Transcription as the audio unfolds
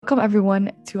Welcome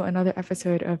everyone to another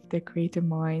episode of The Creative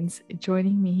Minds.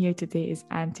 Joining me here today is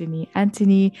Anthony.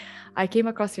 Anthony, I came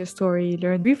across your story,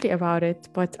 learned briefly about it,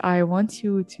 but I want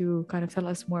you to kind of tell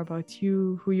us more about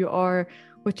you, who you are,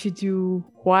 what you do,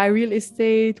 why real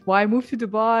estate, why move to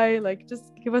Dubai. Like,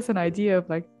 just give us an idea of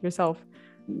like yourself.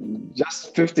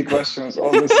 Just 50 questions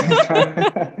all the same time.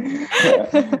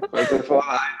 First of all,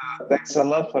 thanks a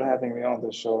lot for having me on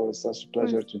the show. It's such a Of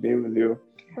course, pleasure to be with you.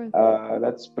 of course.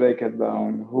 Let's break it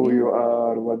down. Who Yeah. you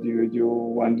are, what do you do,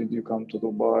 when did you come to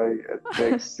Dubai? It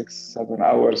takes 6, 7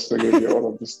 hours to give you all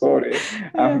of the story.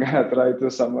 I'm Yeah. gonna try to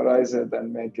summarize it and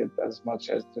make it as much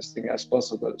interesting as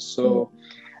possible. Mm,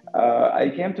 I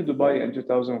came to Dubai in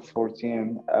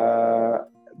 2014.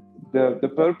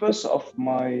 The purpose of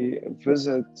my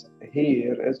visit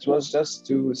here, it was just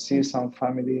to see some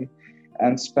family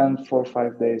and spend 4 or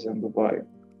 5 days in Dubai.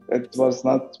 It was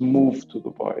not move to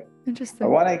Dubai. interesting.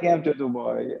 When I came to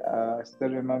Dubai, I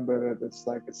still remember it. It's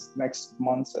next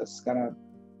month. It's gonna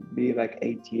be like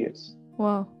 8 years.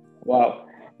 Wow. Wow.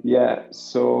 Yeah.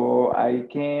 So I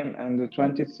came on the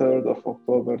 23rd of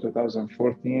October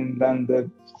 2014, landed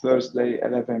Thursday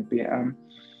 11 p.m.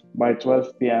 By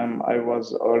 12 p.m., I was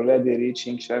already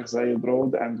reaching Sheikh Zayed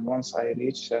Road. And once I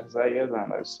reached Sheikh Zayed and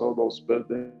I saw those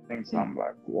buildings, I'm Yeah.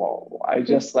 like, wow. I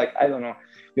just Yeah. like, I don't know.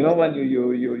 When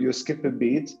you skip a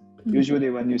beat, Mm. usually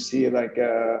when you see like,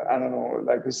 I don't know,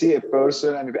 like you see a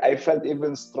person, and I felt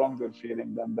even stronger feeling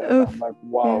than that. I'm Oof. like,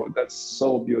 Yeah. wow, that's so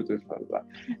beautiful.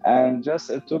 And just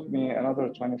it took me another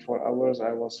 24 hours.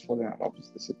 I was fully in love with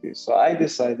the city. So I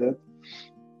decided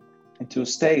to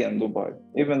stay in Dubai,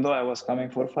 even though I was coming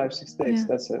for 5, 6 days. Yeah.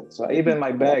 That's it. So Yeah. even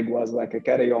my bag was like a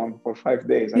carry-on for 5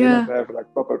 days. I didn't Yeah. have like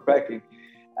proper packing.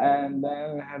 And then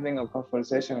having a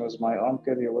conversation with my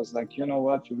uncle, he was like, you know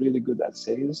what, you're really good at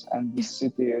sales, and the Yeah.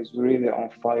 city is really on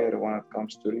fire when it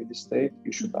comes to real estate.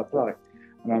 You should Mhm. apply.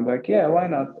 And I'm like, yeah, why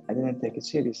not? I didn't take it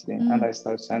seriously. And Mm. I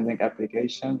started sending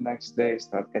application. Next day,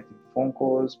 start getting phone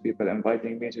calls, people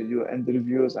inviting me to do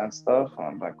interviews and stuff. And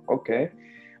I'm like, okay.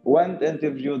 Went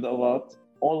interviewed a lot.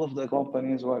 All of the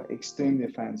companies were extremely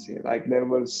fancy, like they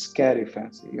were scary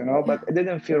fancy, Yeah. but it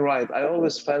didn't feel right. I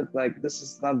always felt like this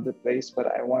is not the place where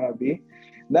I want to be.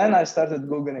 Then I started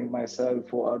Googling myself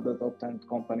who are the top 10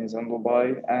 companies in Dubai,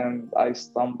 and I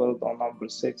stumbled on number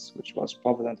six, which was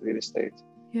Provident Real Estate.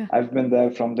 Yeah. I've been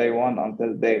there from day one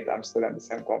until date. I'm still in the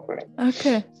same company.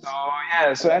 Okay. So yeah,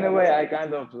 so anyway, I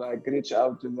kind of like reached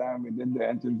out to them. We did the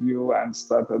interview and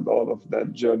started all of that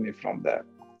journey from there.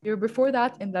 You're before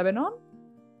that in Lebanon?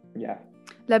 Yeah.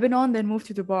 Lebanon, then moved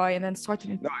to Dubai, and then started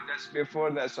in. No, just before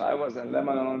that. So I was in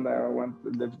Lebanon. I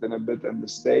lived in a bit in the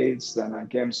States. Then I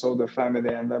came, saw the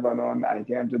family in Lebanon. I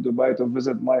came to Dubai to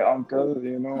visit my uncle,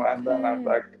 and then I'm Okay.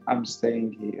 like, I'm staying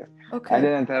here. I Okay.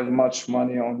 didn't have much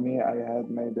money on me. I had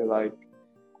maybe like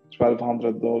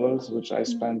 $1,200, which I Mm.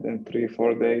 spent in 3,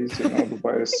 4 days.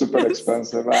 Dubai is super Yes.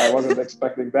 expensive. I wasn't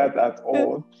expecting that at Yeah.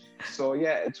 all. So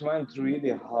yeah, it went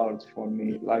really hard for me.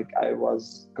 Like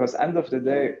because end of the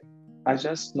day, I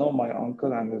just know my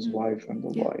uncle and his Mm. wife in Yeah.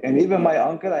 Dubai. And even my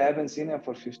uncle, I haven't seen him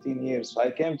for 15 years. So I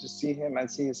came to see him and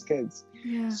see his kids.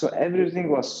 Yeah. So everything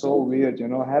was so weird,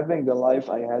 having the life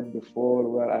I had before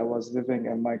where I was living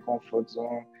in my comfort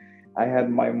zone. I had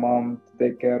my mom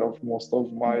take care of most of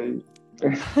Mm. my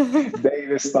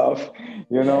daily stuff.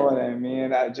 You know what I mean?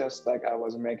 I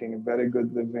was making a very good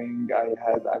living. I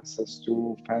had access to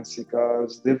fancy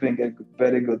cars, living a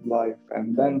very good life. And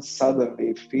Mm. then suddenly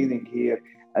feeling here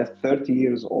at 30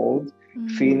 years old, Mm.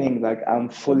 feeling like I'm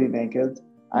fully naked.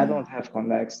 I Mm. don't have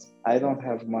connects. I don't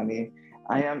have money.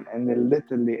 I am in a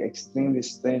literally extremely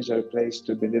stranger place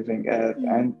to be living at.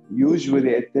 Mm. And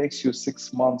usually it takes you 6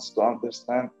 months to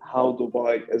understand how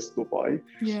Dubai is Dubai,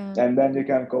 Yeah. and then you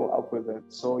can go up with it.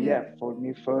 So Yeah. yeah, for me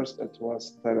first it was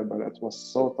terrible. It was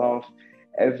so tough.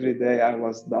 Every day I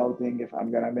was doubting if I'm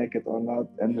gonna make it or not.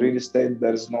 In Mm. real estate,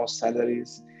 there's no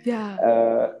salaries. Yeah.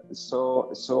 So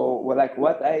like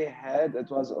what I had, it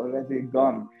was already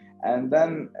gone. And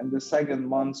then in the second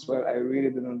months where I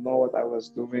really didn't know what I was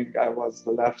doing, I was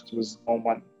left with no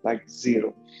money, like zero.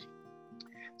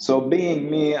 So being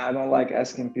me, I don't like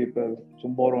asking people to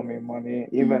borrow me money.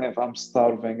 Mm. Even if I'm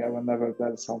starving, I will never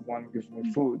tell someone give me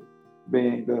Mm. food,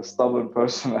 being the stubborn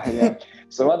person I am.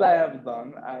 So what I have done,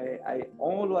 I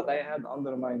own what I had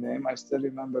under my name. I still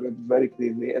remember it very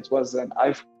clearly. It was an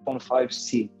iPhone 5C.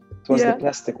 It was the Yeah.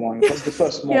 plastic one. It was the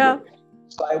first model. Yeah.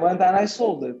 So I went and I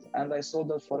sold it, and I sold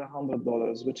it for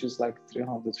 $100, which is like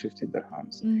 350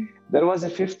 dirhams. Mm. There was a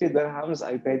 50 dirhams.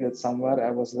 I paid it somewhere.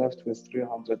 I was left with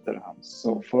 300 dirhams. So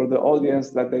Mm. for the audience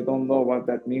that they don't know what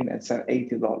that means, it's an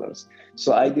 $80. So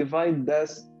I divide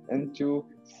this into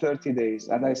 30 days,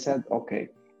 and I said, okay,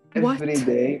 Every What?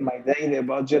 day, my daily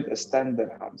budget is 10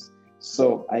 dirhams.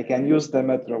 So I can use the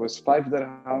metro with 5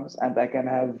 dirhams and I can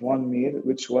have one meal,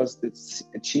 which was the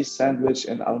cheese sandwich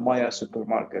in Almaya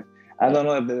supermarket. I don't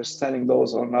know if they're selling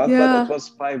those or not, but it Yeah. was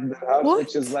 5 dirhams,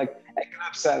 which is What? like a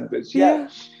crab sandwich. Yeah. Yeah.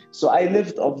 So I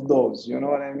lived off those, you know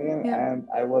what I mean? Yeah. And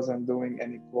I wasn't doing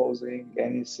any closing,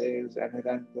 any sales, any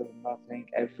rental, nothing.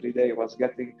 Every day it was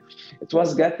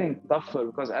getting tougher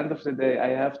because end of the day, I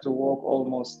have to walk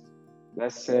almost,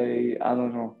 let's say, I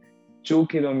don't know, 2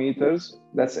 kilometers.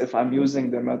 That's if I'm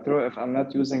using the metro. If I'm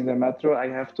not using the metro, I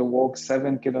have to walk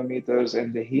 7 kilometers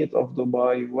in the heat of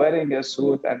Dubai, wearing a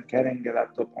suit and carrying a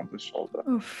laptop on the shoulder.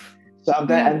 Oof. So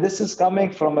Yeah. and this is coming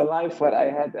from a life where I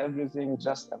had everything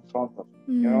just in front of me.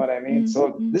 You know Mm, what I mean? mm, So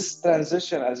mm. this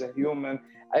transition as a human,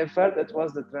 I felt it was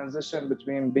the transition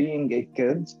between being a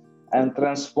kid and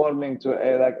transforming to a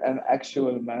like an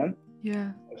actual man, Yeah.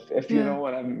 if you Yeah. know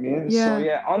what I mean. So Yeah.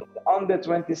 yeah, on the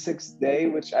 26th day,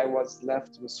 which I was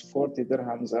left with 40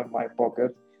 dirhams in my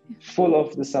pocket, full of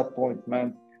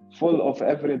disappointment, full of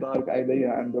every dark idea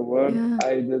in the world,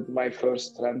 Yeah. I did my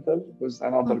first rental with Oh,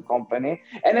 another company.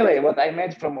 Anyway, what I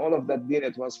made from all of that deal,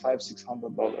 it was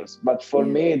 $500-600. But for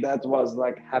yeah. me, that was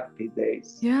like happy days.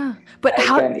 Yeah. But I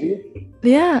how, can eat.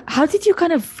 yeah, how did you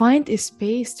kind of find a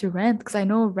space to rent? Because I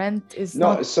know rent is No,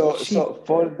 not so cheap.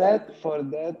 for that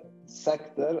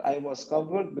sector, I was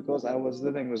covered because I was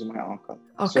living with my uncle.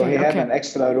 So Okay. he had Okay. an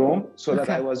extra room, so that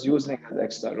I Okay. was using an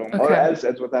extra room, or Okay. else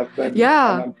it would have been an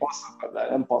Yeah. impossible.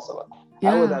 Impossible.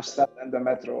 I would Yeah. have slept in the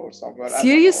metro or somewhere. I don't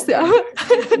know. Seriously?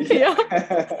 Yeah.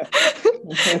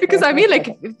 Because I mean, like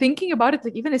thinking about it,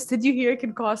 like even a studio here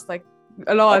can cost like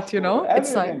a lot, Of you course, know?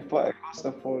 It's like, everything for it cost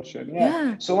a fortune. Yeah.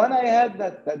 yeah. So when I had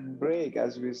that break,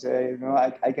 as we say,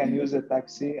 I can use a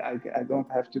taxi. I don't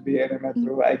have to be in a Mm.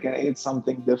 metro. I can eat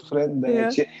something different than a Yeah.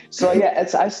 cheap. So yeah,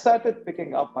 I started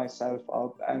picking up myself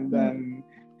up, and Mm. then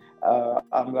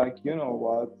I'm like, you know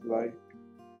what, like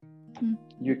Mm.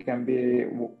 you can be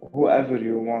whoever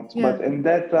you want. Yeah. But in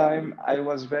that time, I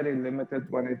was very limited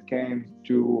when it came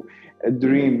to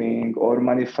dreaming or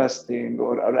manifesting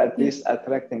or at Yeah. least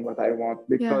attracting what I want.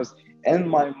 Yeah. Because in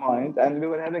my mind, and we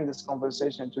were having this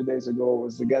conversation 2 days ago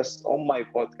with the guest on my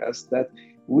podcast, that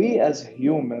we as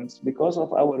humans, because of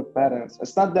our parents,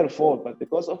 it's not their fault, but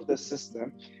because of the system,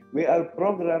 we are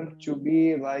programmed to be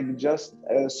like just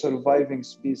a surviving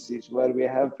species where we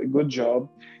have a good job,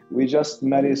 we just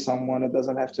marry someone. It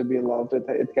doesn't have to be love.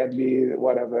 It can be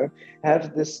whatever. Have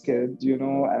this kid,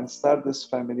 and start this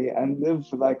family and live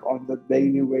like on the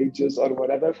daily wages or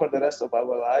whatever for the rest of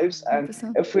our lives. And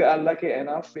 100%. if we are lucky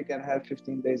enough, we can have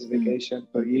 15 days Mm. vacation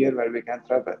per year where we can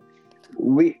travel.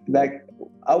 We like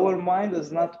our mind is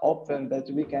not open that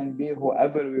we can be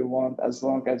whoever we want as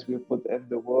long as we put in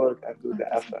the work and do the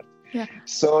 100%. effort. Yeah.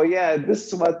 So yeah, this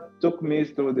is what took me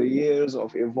through the years of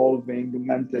evolving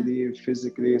Yeah. mentally,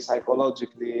 physically,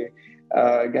 psychologically,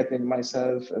 getting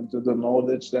myself into the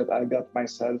knowledge that I got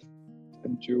myself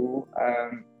into,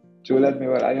 to let me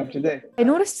where I am today. I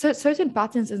noticed certain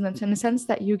patterns in the sense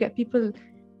that you get people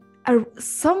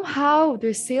somehow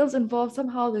there's sales involved,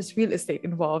 somehow there's real estate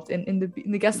involved in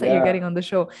the guests that you're Yeah, getting on the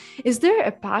show. Is there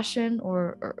a passion or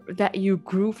that you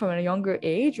grew from a younger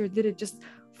age, or did it just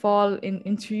fall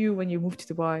into you when you moved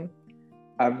to Dubai?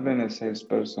 I've been a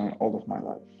salesperson all of my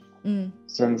life. Mm.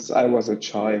 Since I was a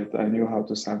child, I knew how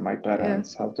to sell my Yeah. parents,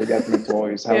 how to get me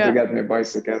toys, how to Yeah. get me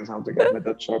bicycles, how to get me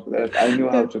the chocolate. I knew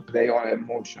how Yeah. to play on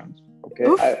emotions. Okay,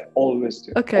 Oof. I always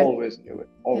did, Okay. always knew it,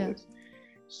 always.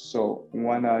 So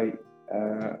when I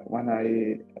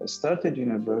started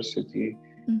university,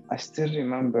 I still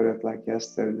remember it like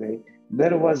yesterday.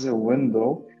 There was a window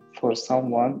for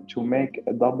someone to make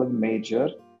a double major,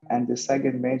 and the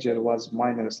second major was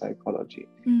minor psychology.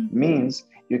 Means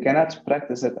you cannot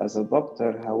practice it as a doctor.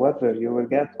 However, you will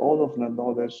get all of the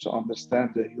knowledge to understand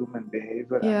the human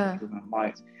behavior and the human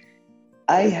mind.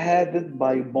 I had it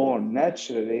by born.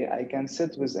 Naturally, I can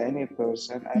sit with any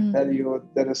person and tell you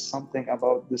there is something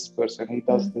about this person. He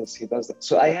does this, he does that.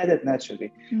 So I had it naturally.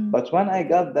 But when I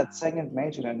got that second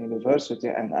major in university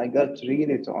and I got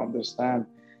really to understand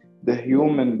the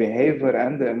human behavior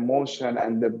and the emotion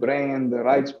and the brain, the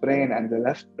right brain and the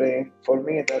left brain, for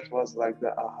me, that was like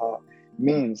the aha.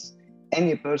 Means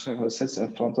any person who sits in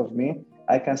front of me,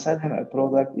 I can sell him a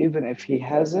product even if he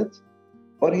has it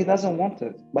or he doesn't want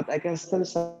it, but I can still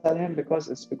sell him because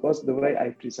it's because the way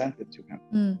I present it to him.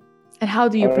 And how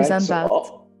do you present So that?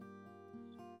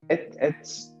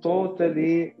 it's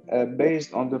totally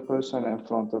based on the person in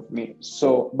front of me.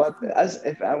 So, but as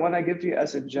if I want to give you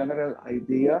as a general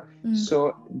idea,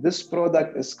 so this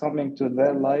product is coming to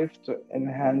their life to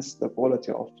enhance the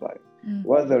quality of life. mm,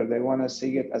 whether they want to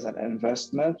see it as an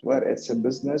investment where it's a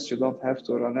business, you don't have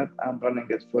to run it, I'm running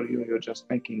it for you, you're just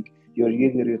making your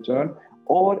yearly return,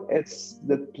 or it's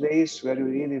the place where you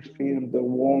really feel the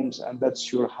warmth and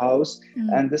that's your house, mm.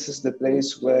 and this is the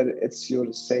place where it's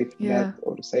your safe net Yeah,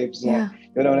 or safe zone. yeah.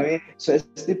 You know what I mean? So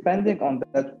it's depending on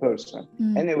that person.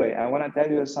 Mm, Anyway, I want to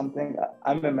tell you something.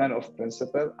 I'm a man of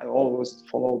principle. I always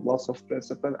follow lots of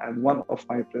principle, and one of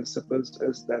my principles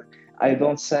is that I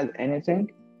don't sell anything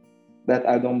that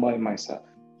I don't buy myself.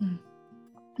 mm,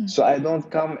 mm, So I don't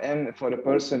come in for a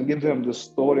person, give him the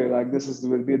story like this is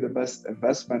will be the best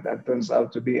investment and turns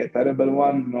out to be a terrible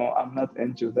one. No, I'm not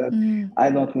into that. mm, I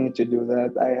don't need to do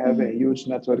that. I have a mm, huge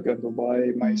network in Dubai.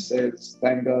 My mm. sales,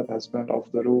 thank God, has been off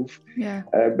the roof, Yeah.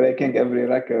 breaking every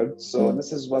record. So Mm. this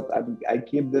is what I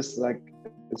keep this like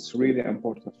it's really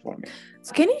important for me.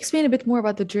 So can you explain a bit more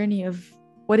about the journey of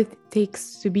what it takes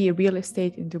to be a real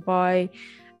estate in Dubai?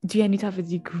 Do you need to have a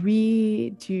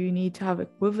degree? Do you need to have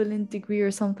equivalent degree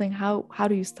or something? How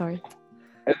do you start?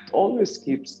 It always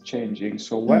keeps changing.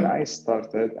 So when Mm, I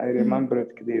started, I mm, remember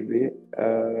it clearly.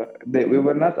 We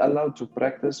were not allowed to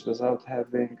practice without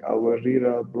having our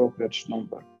RERA brokerage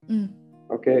number. mm,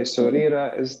 Okay, so mm, RERA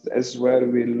is where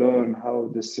we learn how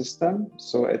the system.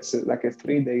 So it's like a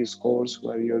 3 days course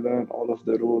where you learn all of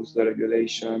the rules, the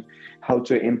regulation, how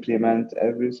to implement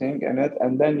everything in it,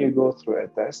 and then you go through a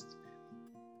test.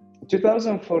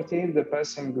 2014, the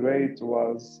passing grade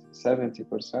was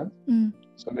 70%. mm,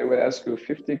 So they will ask you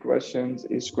 50 questions.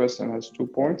 Each question has 2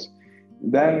 points.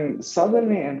 Then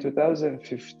suddenly in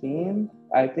 2015,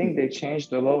 I think they changed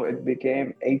the law. It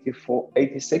became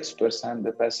 86%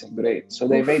 the passing grade. So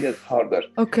they made it oof. harder.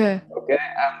 Okay. Okay.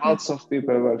 And Yeah. lots of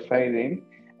people were failing.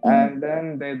 Mm, And then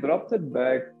they dropped it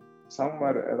back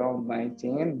somewhere around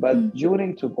 19. But mm,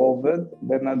 during to COVID,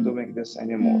 they're not mm, doing this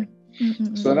anymore. mm, mm,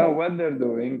 mm, So mm, now what they're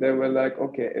doing, they were like,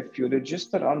 okay, if you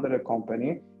register under a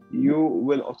company, you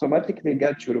will automatically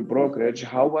get your brokerage.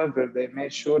 However, they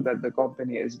made sure that the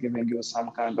company is giving you some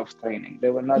kind of training.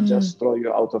 They will not mm. just throw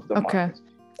you out of the Okay. market.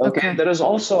 Okay, Okay. there is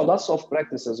also lots of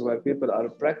practices where people are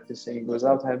practicing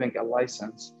without having a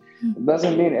license. Mm, It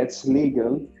doesn't mean it's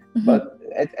legal, mhm, but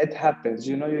it happens.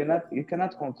 You know, you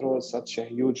cannot control such a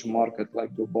huge market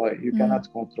like Dubai. You mm, cannot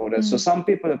control it. So mm, some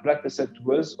people practice it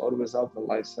with or without a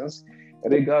license.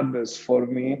 Regardless, for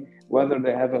me, whether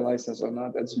they have a license or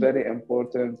not, it's mm. very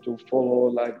important to follow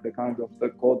like the kind of the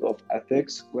code of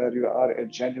ethics where you are a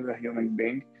genuine human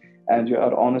being and you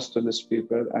are honest to these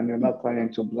people and you're Mm. not trying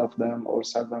to bluff them or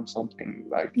sell them something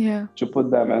like Yeah. to put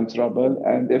them in trouble.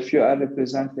 And if you are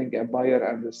representing a buyer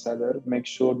and a seller, make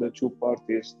sure the two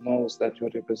parties knows that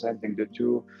you're representing the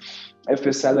two. If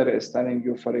a seller is telling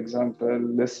you, for example,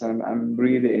 listen, I'm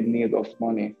really in need of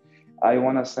money, I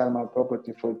want to sell my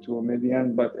property for 2 million,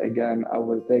 but again, I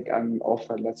will take an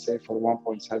offer, let's say for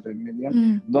 1.7 million.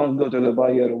 Mm, Don't go to the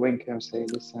buyer, wink him, say,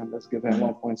 listen, let's give him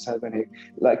mm, 1.7 here.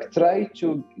 Like try to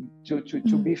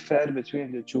mm, be fair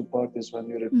between the two parties when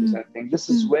you're mm, representing. This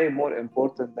is mm. way more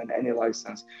important than any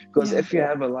license. Because Yeah. if you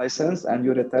have a license and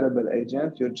you're a terrible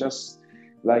agent, you're just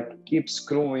like keep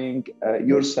screwing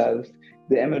yourself,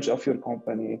 the image of your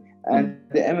company, Mm. and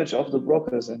the image of the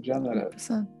brokers in general.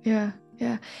 100%. Yeah.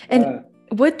 Yeah. Uh, And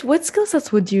what skill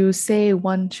sets would you say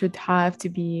one should have to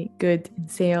be good in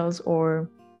sales or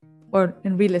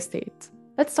in real estate?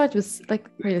 Let's start with like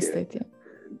real estate. Yeah.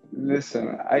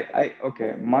 Listen,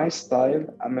 okay, my style,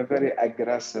 I'm a very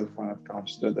aggressive when it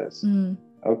comes to this. Mm,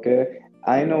 Okay,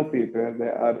 I know people,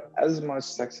 they are as much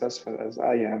successful as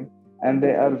I am, and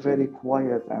they are very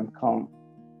quiet and calm.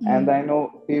 And mm, I know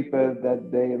people that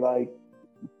they like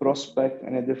prospect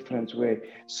in a different way.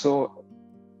 So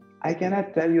I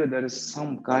cannot tell you there is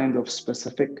some kind of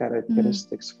specific mm,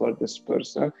 characteristics for this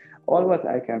person. All what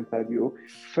I can tell you,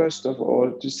 first of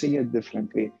all, to see it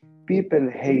differently. People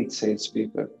hate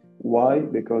salespeople. Why?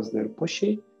 Because they're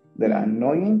pushy, they're mm.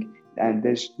 annoying, and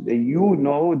you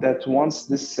know that once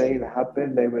this sale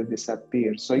happens, they will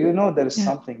disappear. So you know there is Yeah.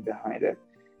 something behind it.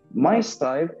 My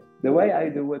style, the way I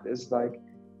do it is like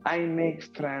I make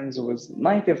friends with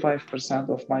 95%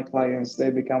 of my clients. They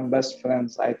become best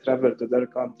friends. I travel to their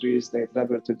countries. They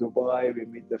travel to Dubai. We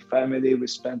meet the family. We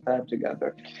spend time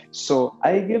together. So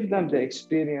I give them the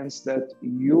experience that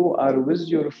you are with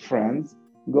your friends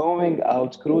going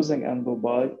out cruising in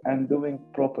Dubai and doing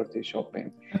property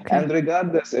shopping. Okay. And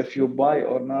regardless if you buy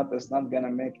or not, it's not going to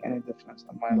make any difference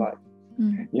in my Mm, life.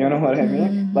 mm, You know what I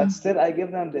mean? But mm, still, I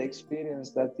give them the experience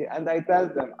that, and I tell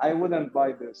them, I wouldn't buy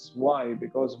this. Why?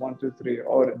 Because one, two, three,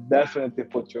 or definitely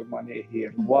put your money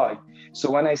here. mm, Why? So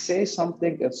when I say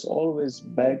something, it's always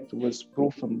backed with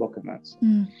proof and documents.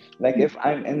 mm, Like mm, if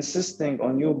I'm insisting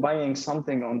on you buying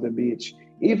something on the beach,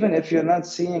 Even if you're not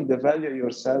seeing the value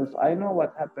yourself, I know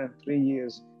what happened 3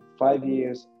 years, 5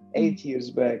 years, 8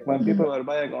 years back. When people were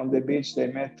buying on the beach, they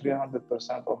made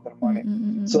 300% of their money.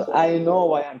 So I know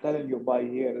why I'm telling you buy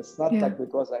here. It's not Yeah. like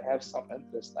because I have some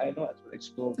interest. I know it will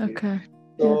explode here. Okay.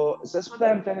 So that's what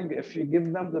I'm telling you. If you give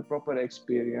them the proper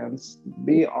experience,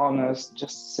 be honest,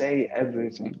 just say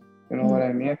everything. You know what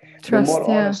I mean? The more Trust,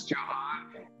 yeah. honest you are,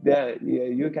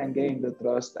 you can gain the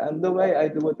trust. And the way I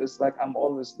do it is like I'm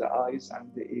always the eyes and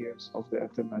the ears of the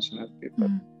international people.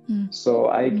 So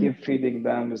I keep feeding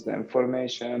them with the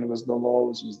information, with the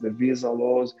laws, with the visa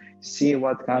laws, see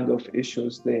what kind of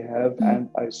issues they have, and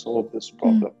I solve this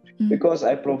problem. Because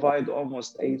I provide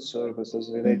almost 8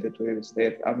 services related to real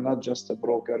estate. I'm not just a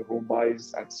broker who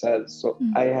buys and sells. So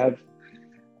I have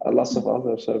lots of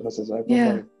other services I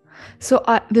provide. So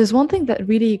there's one thing that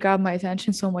really grabbed my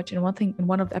attention so much, and one thing in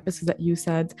one of the episodes that you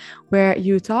said, where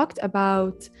you talked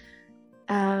about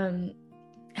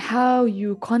how you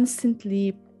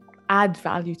constantly add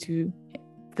value to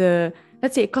the,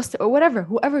 let's say, a customer or whatever,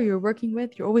 whoever you're working with,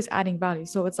 you're always adding value.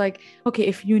 So it's like, okay,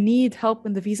 if you need help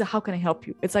in the visa, how can I help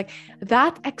you? It's like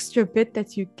that extra bit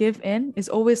that you give in is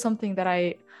always something that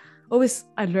I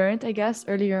learned, I guess,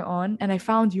 earlier on. And I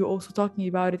found you also talking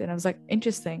about it. And I was like,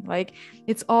 interesting. Like,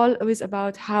 it's always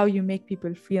about how you make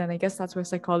people feel. And I guess that's where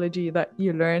psychology that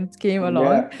you learned came along.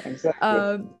 Yeah,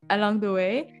 exactly. Along the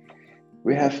way.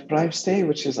 We have Prime Stay,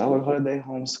 which is our holiday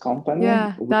homes company.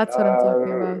 Yeah, that's what I'm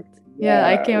talking about. Yeah,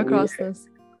 I came across this.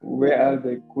 We are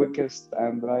the quickest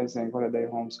and rising holiday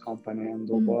homes company in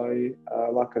Dubai.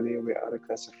 Luckily, we are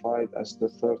classified as the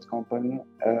third company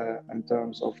in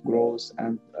terms of growth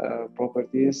and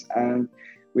properties. And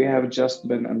we have just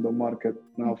been in the market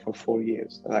now for 4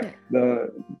 years. Like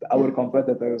our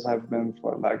competitors have been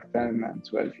for like 10 and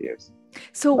 12 years.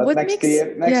 So but what next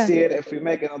year, if we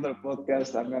make another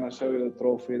podcast, I'm gonna show you the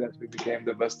trophy that we became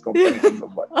the best company in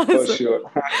Dubai for sure.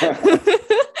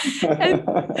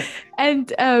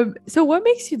 So what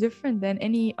makes you different than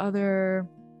any other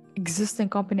existing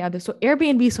company out there? So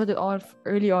Airbnb started off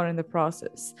early on in the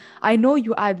process. I know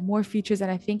you add more features,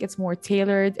 and I think it's more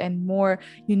tailored and more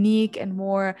unique and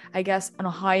more, I guess, on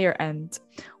a higher end.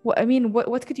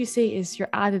 What could you say is your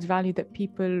added value that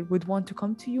people would want to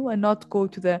come to you and not go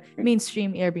to the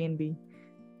mainstream Airbnb?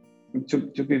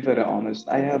 To be very honest,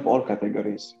 I have all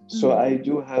categories. So I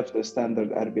do have the standard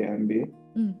Airbnb.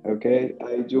 Okay,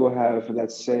 I do have,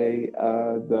 let's say,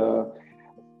 the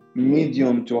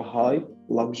medium to high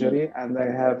luxury, and I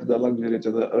have the luxury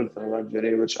to the ultra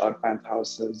luxury, which are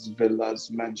penthouses, villas,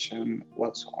 mansion,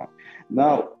 what's on.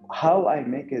 Now, how I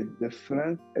make it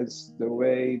different is the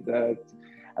way that,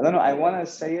 I don't know, I want to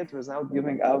say it without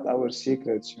giving out our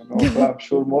secrets, but I'm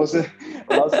sure most of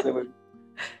will.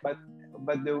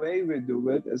 But the way we do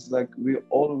it is like we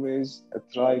always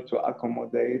try to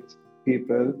accommodate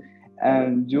people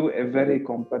and do a very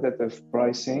competitive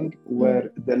pricing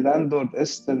where the landlord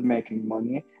is still making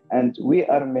money and we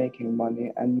are making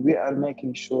money, and we are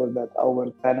making sure that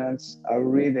our tenants are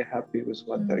really happy with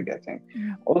what they're getting.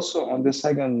 Also, on the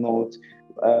second note,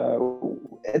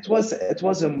 it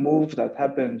was a move that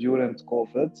happened during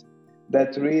COVID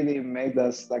that really made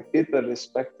us, like, people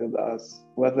respected us,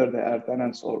 whether they are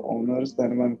tenants or owners.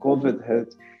 Then when COVID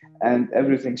hit and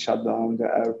everything shut down, the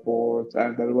airport,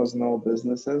 and there was no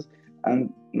businesses,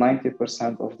 and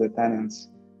 90% of the tenants,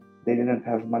 they didn't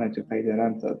have money to pay the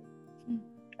rental.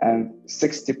 And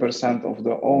 60% of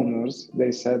the owners,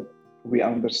 they said, we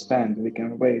understand, we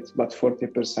can wait. But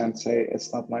 40% say,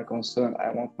 it's not my concern, I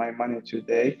want my money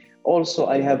today. Also,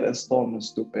 I have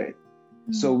installments to pay.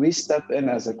 So we stepped in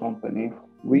as a company,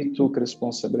 we took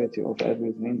responsibility of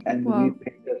everything, and we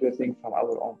paid everything from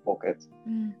our own pocket.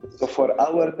 So for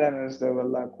our tenants, they were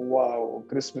like, wow,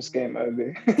 Christmas came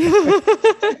early.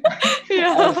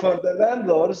 And for the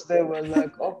landlords, they were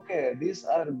like, okay, these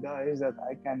are guys that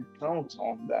I can count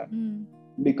on them.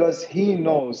 Because he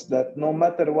knows that no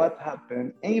matter what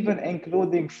happened, even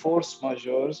including force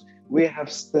majeures, we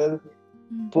have still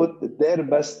put their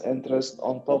best interest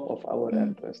on top of our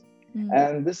interest.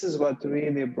 And this is what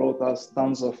really brought us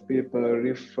tons of people,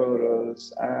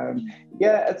 referrals. And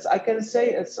I can say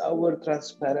it's our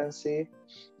transparency.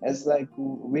 It's like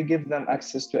we give them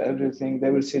access to everything.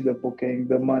 They will see the booking,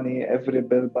 the money, every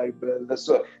bill by bill.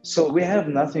 So we have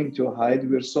nothing to hide.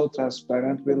 We're so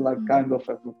transparent. We're like kind of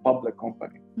a public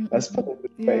company. Let's put it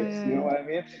with face. You know what I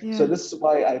mean? Yeah. So this is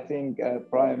why I think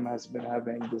Prime has been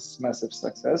having this massive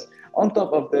success. On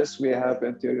top of this, we have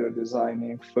interior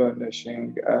designing,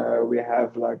 furnishing. We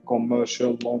have like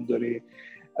commercial laundry.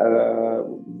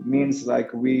 means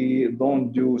like we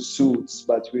don't do suits,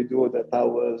 but we do the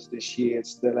towels, the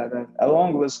sheets, the linen,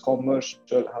 along with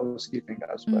commercial housekeeping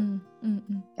as well.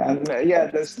 And yeah,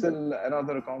 there's Interesting. still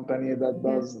another company that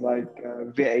Yeah. does like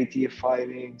VAT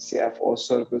filing, CFO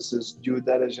services, due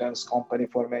diligence, company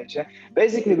formation.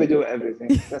 Basically, we do everything.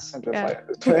 Let's simplify Yeah. it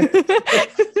this way.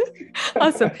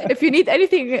 Awesome. If you need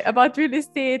anything about real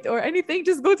estate or anything,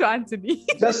 just go to Anthony.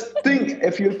 Just think,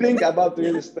 if you think about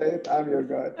real estate, I'm your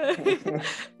guy.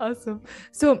 Awesome.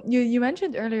 So you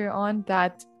mentioned earlier on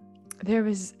that there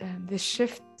was this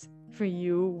shift for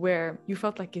you where you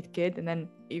felt like a kid and then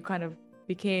you kind of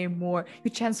became more, you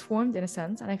transformed in a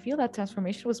sense. And I feel that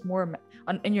transformation was more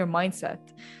in your mindset.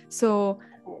 So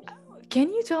can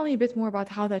you tell me a bit more about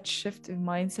how that shift in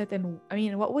mindset, and I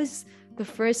mean, what was the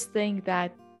first thing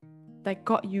that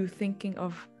got you thinking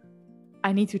of,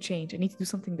 I need to change, I need to do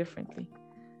something differently?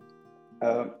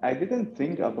 I didn't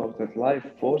think about it. Life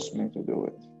forced me to do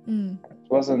it. Mm, It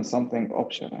wasn't something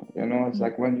optional. You know, it's mm,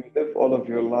 like when you live all of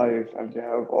your life and you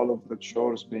have all of the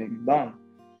chores being done,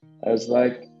 it's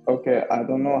like, okay, I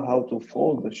don't know how to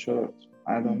fold the shirt.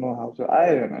 I don't mm. know how to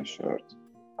iron a shirt.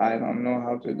 I don't know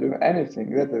how to do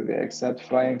anything literally except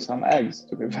frying some eggs,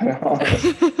 to be very honest.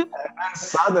 And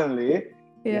suddenly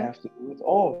you Yeah. have to do it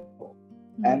all.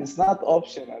 And Mm, it's not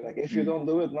optional. Like if you don't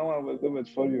mm, do it, no one will do it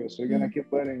for you. So you're gonna mm,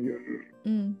 keep wearing your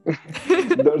mm.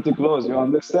 dirty clothes, you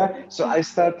understand? So Yeah. I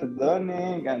started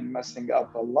learning and messing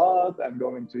up a lot and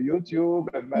going to YouTube,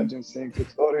 Mm, imagine seeing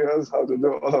tutorials, how to do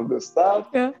all of this stuff.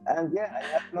 yeah. And yeah, I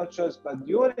had no choice. But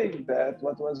during that,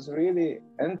 what was really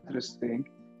interesting,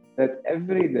 that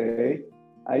every day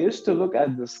I used to look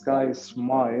at the sky,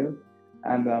 smile,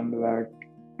 and I'm like,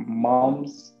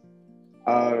 moms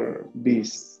are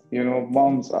beasts. You know,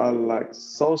 moms are like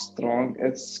so strong,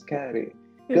 it's scary.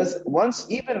 Yeah. Because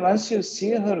even once you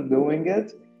see her doing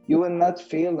it, you will not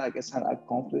feel like it's an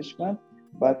accomplishment.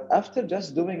 But after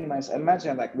just doing my,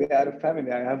 imagine like we are a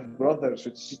family, I have brothers,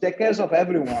 she takes care of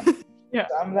everyone. Yeah.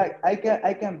 So I'm like, I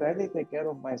can barely take care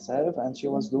of myself, and she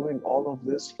was doing all of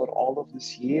this for all of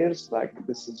these years. Like,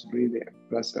 this is really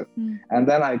impressive. Mm, And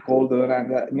then I called her,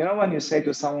 and you know, when you say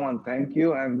to someone thank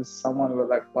you, and someone was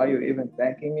like, why you even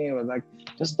thanking me? Or like,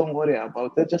 just don't worry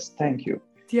about it, just thank you.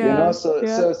 You know, yeah. so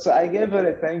Yeah. so so I gave her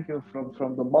a thank you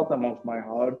from the bottom of my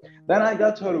heart. Then I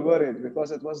got her worried because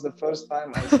it was the first time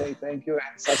I say thank you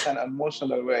in such an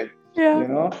emotional way. Yeah. You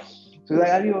know, she's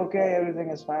like, are you okay? Everything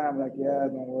is fine. I'm like, yeah,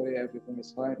 don't worry, everything is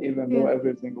fine. Even though Yeah.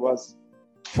 everything was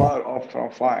far off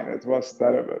from fine, it was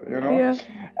terrible, you know. Yeah.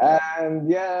 And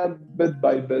yeah, bit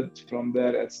by bit from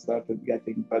there, it started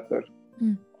getting better.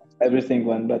 Mm, Everything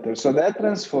went better. So that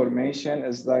transformation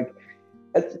is like,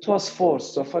 it was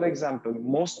forced. So, for example,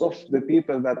 most of the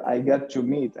people that I got to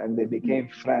meet and they mm, became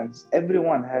friends,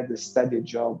 everyone had a steady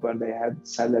job where they had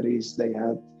salaries, they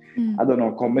had, mm, I don't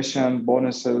know, commission,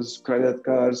 bonuses, credit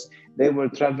cards. They were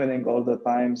traveling all the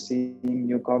time, seeing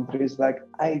new countries. Like,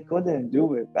 I couldn't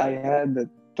do it. I had a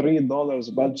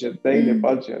 $3 budget, daily mm,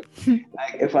 budget.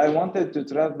 Like, if I wanted to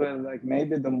travel, like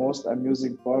maybe the most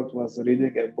amusing part was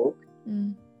reading a book,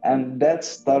 mm, and that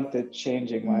started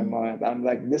changing my mm, mind. I'm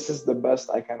like, this is the best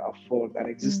I can afford, an mm,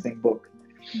 existing book.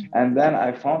 mm, And then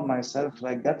I found myself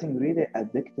like getting really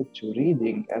addicted to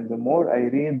reading. And the more I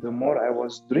read, the more I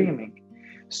was dreaming.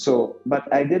 So,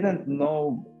 but I didn't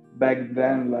know back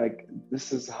then, like,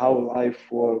 this is how life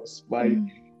works by mm.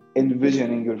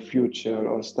 envisioning your future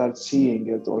or start seeing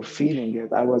it or feeling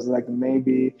it. I was like,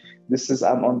 maybe this is,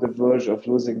 I'm on the verge of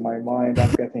losing my mind.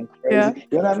 I'm getting Yeah. crazy.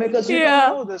 You know, because you don't Yeah.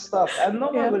 know this stuff and no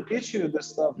one Yeah. will teach you this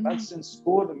stuff. Mm, That's in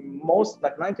school. Most,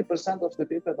 like 90% of the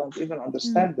people don't even mm,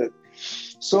 understand it.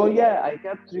 So yeah, I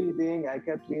kept reading,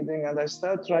 and I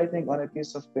started writing on a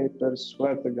piece of paper,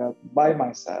 swear to God, by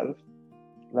myself,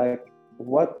 like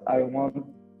what I want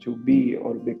to be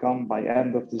or become by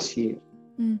end of this year.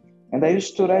 mm, And I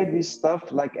used to write this stuff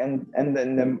like in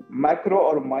the macro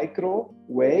or micro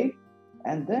way.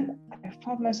 And then I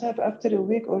found myself after a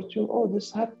week or two, oh,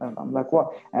 this happened. I'm like, what?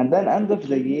 And then end of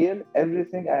the year,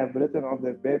 everything I have written on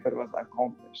the paper was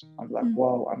accomplished. I'm like, mm.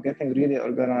 wow, I'm getting really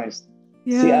organized.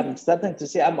 See, Yeah. I'm starting to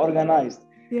see I'm organized.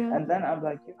 Yeah. And then I'm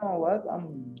like, you know what? I'm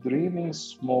dreaming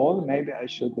small. Maybe I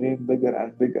should dream bigger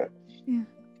and bigger. Yeah.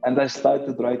 And I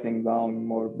started writing down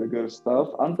more bigger stuff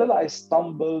until I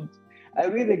stumbled. I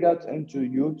really got into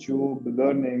YouTube,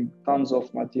 learning tons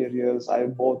of materials. I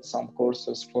bought some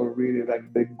courses for really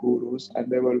like big gurus, and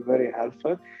they were very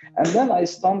helpful. And then I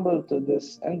stumbled to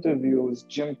this interview with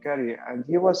Jim Carrey, and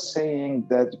he was saying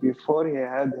that before he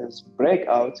had his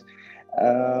breakout,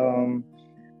 um,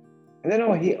 I don't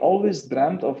know, he always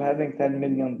dreamt of having $10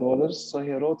 million. So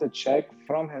he wrote a check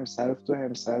from himself to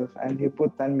himself and he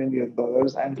put $10 million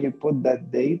and he put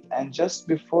that date. And just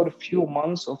before a few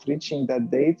months of reaching that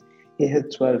date, he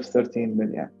hit 12, 13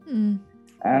 million. Mm.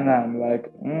 And I'm like,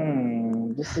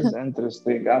 this is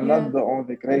interesting. I'm Yeah. not the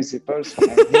only crazy person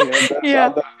in here. There's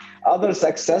Yeah. other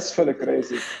successful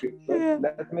crazy people. Yeah.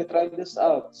 Let me try this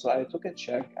out. So I took a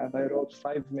check and I wrote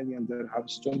 5 million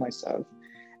dirhams to myself.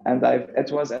 And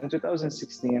it was in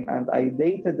 2016 and I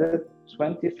dated it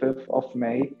 25th of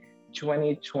May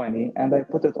 2020 and I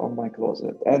put it on my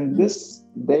closet. And Mm. this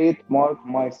date marked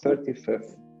my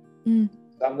 35th. Mm.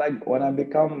 So I'm like, when I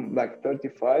become like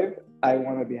 35, I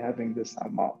want to be having this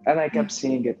amount. And I Yeah. kept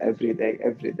seeing it every day,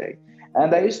 every day.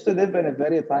 And I used to live in a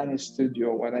very tiny studio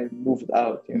when I moved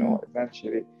out, Mm.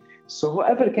 eventually. So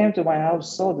whoever came to my house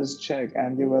saw this check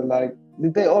and they were like,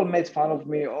 they all made fun of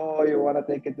me. Oh, you want to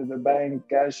take it to the bank,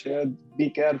 cash it, be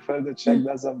careful, the check Mm.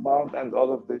 doesn't bounce and all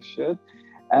of this shit.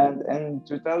 And in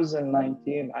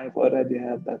 2019, I've already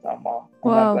had that amount.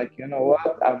 And I'm Wow. like, you know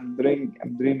what? I'm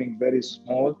dreaming very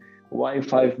small. Why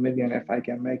 5 million if I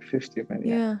can make 50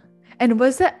 million? Yeah. And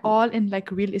was that all in like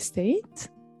real estate?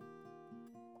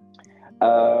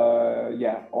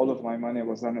 Yeah, all of my money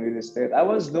was on real estate. I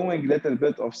was doing a little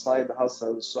bit of side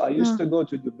hustles. So I used Huh. to go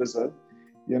to the visit,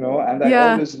 and I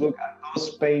Yeah. always look at those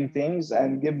paintings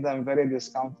and give them very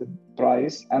discounted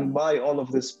price and buy all of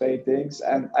these paintings.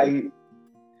 And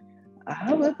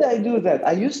how did I do that?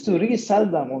 I used to resell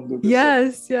them on the visit.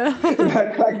 Yes. Yeah.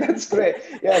 like that's great.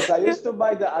 Yes, I Yeah. used to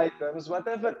buy the items,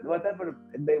 whatever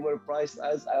they were priced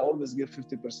as. I always give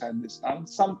 50% discount.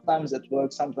 Sometimes it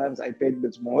works, sometimes I paid a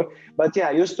bit more. But yeah,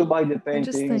 I used to buy the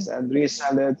paintings Interesting. and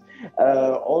resell it.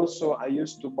 Also, I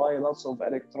used to buy lots of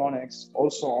electronics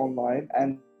also online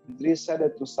and resell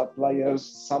it to suppliers.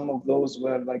 Some of those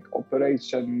were like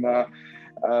operation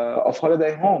of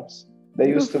holiday homes. They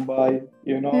used to Oof. buy,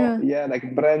 Yeah. like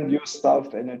brand new stuff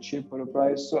in a cheaper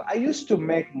price. So I used to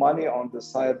make money on the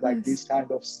side, like Nice. these kind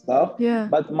of stuff. Yeah.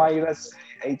 But my, let's say,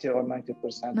 80 or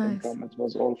 90% Nice. income, it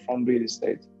was all from real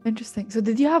estate. Interesting. So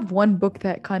did you have one book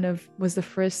that kind of was the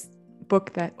first book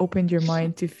that opened your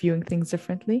mind to viewing things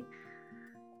differently?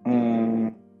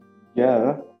 Mm,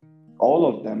 yeah, all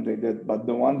of them they did. But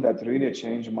the one that really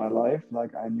changed my life,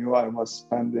 like I knew I was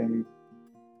spending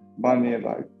money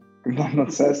like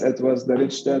nonsense, it was The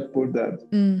Rich Dad Poor Dad.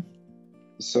 Mm.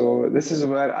 So this is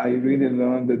where I really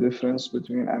learned the difference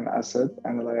between an asset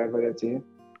and a liability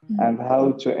Mm. and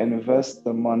how to invest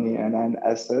the money in an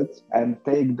asset and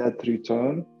take that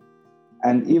return.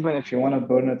 And even if you want to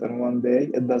burn it in one day,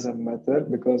 it doesn't matter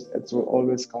because it will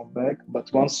always come back.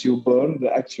 But once you burn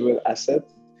the actual asset,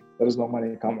 there is no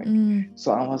money coming. Mm.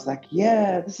 So I was like,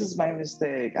 yeah, this is my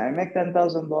mistake. I make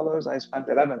 $10,000, I spent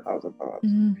 $11,000.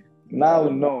 Mm. Now,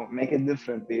 no, make it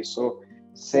differently. So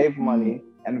save Mm. money,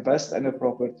 invest in a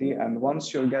property, and once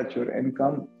you get your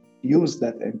income, use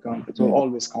that income. It will Mm.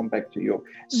 always come back to you.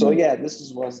 So Mm. yeah,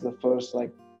 was the first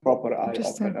like proper eye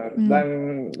Interesting. opener. Mm.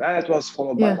 Then it was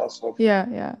followed by Yeah. lots of Yeah.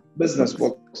 Yeah. business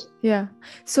Books. books. Yeah.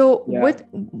 So Yeah.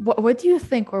 what do you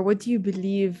think or what do you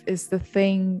believe is the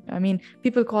thing? I mean,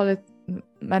 people call it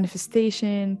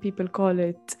manifestation, people call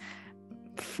it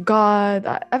God.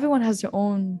 Everyone has their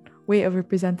own way of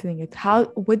representing it.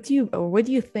 What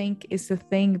do you think is the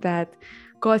thing that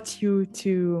got you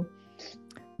to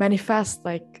manifest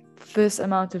like this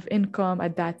amount of income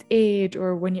at that age, or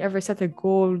when you ever set a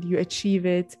goal, you achieve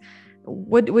it?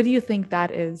 What do you think that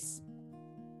is?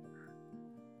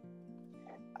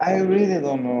 I really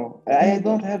don't know. I Mm.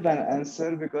 don't have an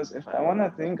answer because if I want to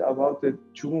think about it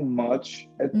too much,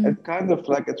 Mm. it kind of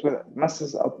like it will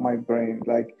messes up my brain.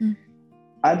 Like Mm.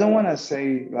 I don't want to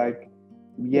say like,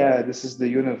 yeah, this is the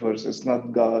universe. It's not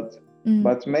God, Mm.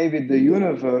 but maybe the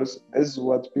universe is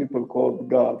what people call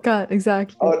God. God,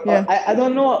 exactly. Or Yeah. I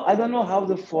don't know. I don't know how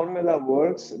the formula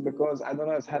works because I don't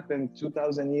know. It's happened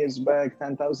 2,000 years back,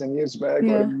 10,000 years back,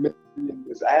 or a Yeah. million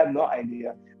years. I have no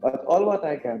idea. But all what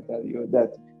I can tell you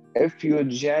that if you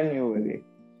genuinely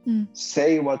Mm.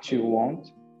 say what you want,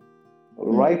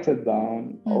 Mm. write it down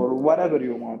Mm. or whatever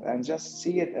you want and just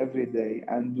see it every day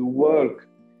and work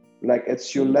like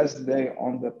it's your last day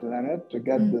on the planet to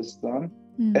get Mm. this done,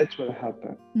 Mm. it will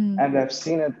happen. Mm. And I've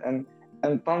seen it in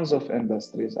tons of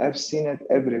industries. I've seen it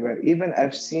everywhere. Even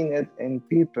I've seen it in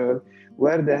people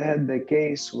where they had the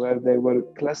case where they were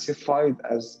classified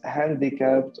as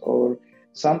handicapped or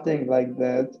something like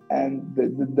that. And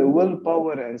the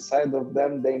willpower inside of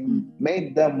them, they Mm. made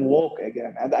them walk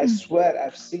again. And I Mm. swear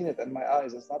I've seen it in my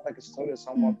eyes. It's not like a story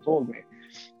someone Mm. told me.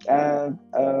 And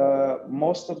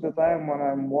most of the time when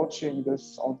I'm watching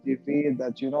this on TV,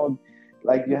 that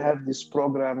like you have these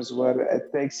programs where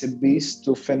it takes a beast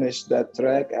to finish that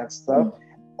track and stuff. Mm,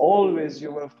 Always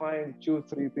you will find 2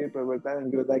 3 people will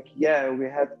telling you like, yeah, we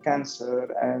had cancer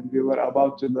and we were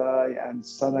about to die and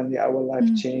suddenly our life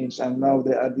mm, changed and now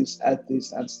they are these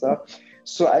athletes and stuff.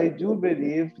 So I do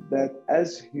believe that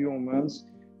as humans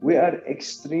we are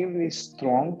extremely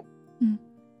strong mm,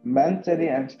 mentally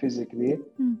and physically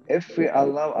mm, if we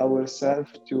allow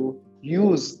ourselves to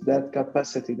use that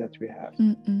capacity that we have.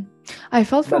 mm. I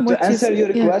felt from But to what you answer said.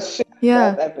 your Yeah. question,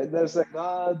 Yeah. that if there's a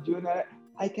God,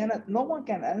 I cannot, no one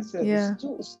can answer. Yeah.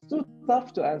 It's too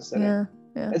tough to answer it. Yeah.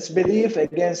 Yeah. It's belief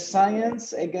against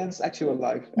science, against actual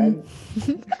life. Mm. And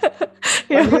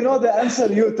when Yeah. you know the answer,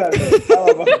 you tell me. How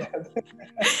about that?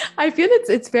 I feel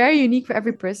it's very unique for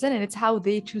every person, and it's how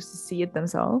they choose to see it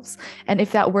themselves. And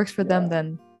if that works for them, Yeah. then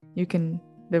you can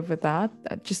live with that.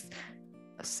 Just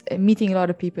meeting a lot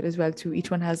of people as well too.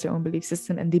 Each one has their own belief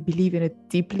system, and they believe in it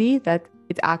deeply that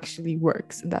it actually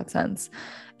works in that sense.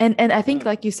 And I think, Mm.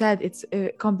 like you said, it's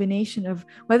a combination of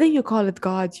whether you call it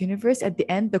God, universe. At the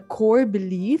end, the core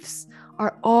beliefs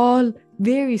are all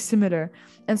very similar.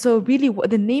 And so really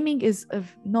the naming is of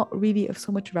not really of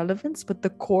so much relevance, but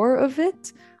the core of it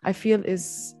I feel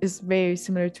is very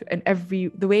similar to, and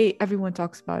the way everyone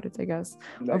talks about it, I guess,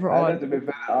 Like, I overall. to be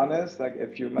very honest, like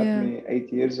if you met Yeah. me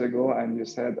 8 years ago and you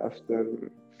said after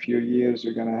few years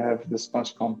you're gonna have this much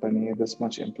company, this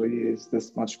much employees, this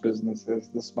much businesses,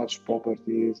 this much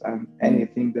properties, and Mm,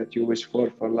 anything that you wish for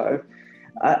life,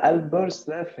 I'll burst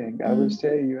laughing. I will mm,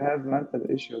 say you have mental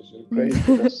issues. You're crazy.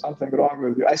 mm. There's something wrong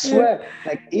with you. I Yeah. swear.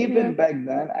 Like Yeah. even back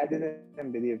then, I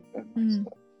didn't believe in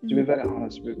myself. Mm, To be very mm,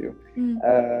 honest with you, mm,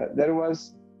 there was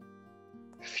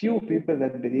few people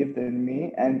that believed in me,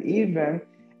 and even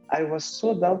I was so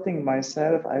doubting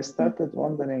myself. I mm, started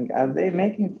wondering, are they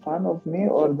making fun of me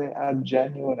or they are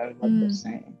genuine in what they're mm,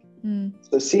 saying? mm.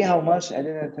 So see how much I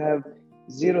didn't have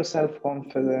zero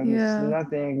self-confidence, Yeah.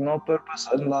 nothing, no purpose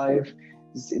in life.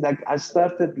 Like I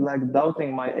started like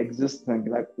doubting my existence,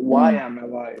 like why Mm, I'm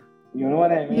alive. You know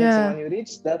what I mean? So yeah. when you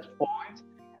reach that point,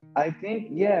 I think,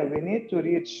 yeah, we need to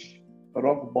reach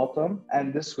rock bottom,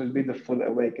 and this will be the full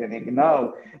awakening.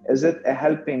 Now, is it a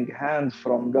helping hand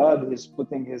from God? He's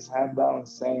putting his hand down,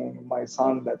 saying, my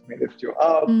son, let me lift you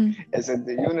up. Mm, Is it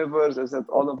the universe? Is it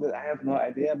all of it? I have no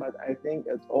idea, but I think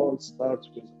it all starts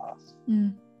with us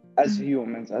mm, as mm,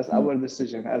 humans, as mm, our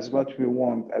decision, as what we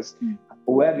want, as mm,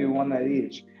 where we want to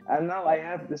reach. And now I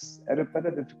have this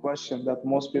repetitive question that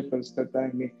most people still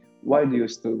telling me, why do you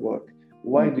still work?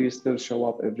 Why mm, do you still show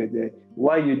up every day?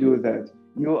 Why you do that?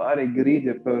 You are a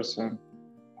greedy person.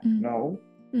 mm, No,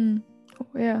 mm. Oh,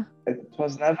 yeah. it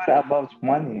was never about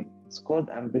money. It's called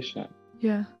ambition.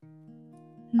 Yeah.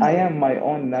 I Mm, am my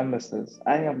own nemesis.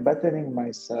 I am bettering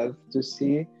myself to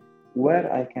see where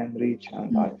I can reach in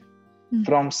mm, life. mm,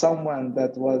 From someone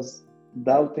that was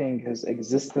doubting his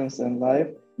existence in life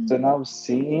mm. to now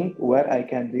seeing where I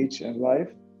can reach in life,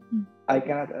 Mm. I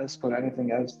cannot ask for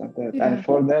anything else than that. And Yeah.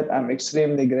 for that, I'm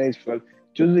extremely grateful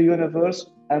to the universe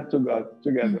and to God Mm.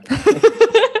 together.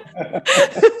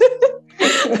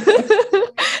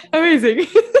 Amazing.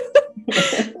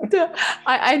 So,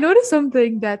 I noticed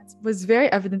something that was very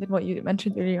evident in what you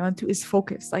mentioned earlier on too is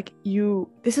focus. Like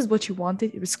this is what you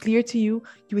wanted. It was clear to you.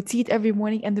 You would see it every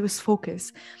morning and there was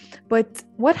focus. But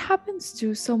what happens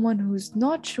to someone who's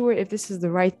not sure if this is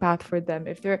the right path for them,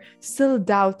 if they're still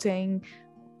doubting,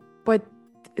 but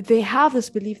they have this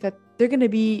belief that they're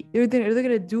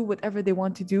gonna do whatever they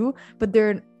want to do, but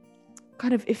they're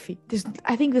kind of iffy.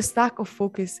 I think this lack of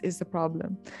focus is the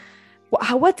problem.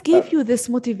 What Uh, gave you this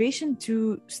motivation to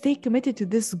stay committed to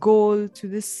this goal, to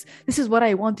this is what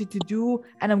I wanted to do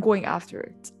and I'm going after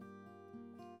it?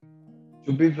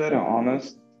 to be very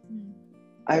honest, Mm,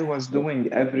 I was doing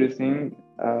everything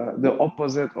the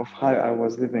opposite of how I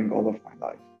was living all of my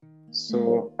life. mm, So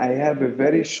I have a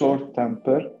very short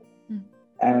temper mm,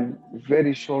 and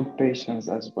very short patience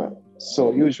as well. So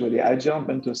usually I jump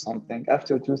into something.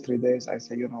 After 2 3 days, I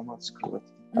say, you know what, screw it.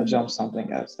 I mm, jump something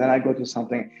else. Then I go to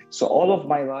something. So all of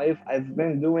my life, I've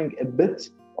been doing a bit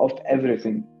of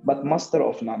everything, but master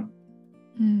of none.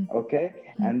 mm, Okay.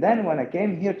 mm, And then when I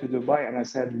came here to Dubai and I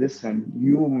said, listen,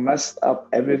 you messed up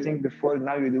everything before,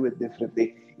 now you do it differently.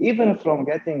 Even from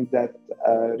getting that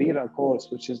RERA course,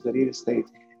 which is the real estate,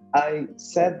 I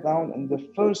sat down in the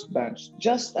first bench,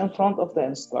 just in front of the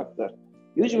instructor.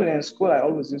 Usually in school, I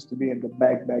always used to be in the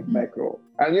mm. back row.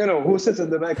 And you know, who sits in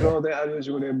the back row? They are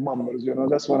usually mumbers,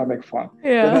 just want to make fun.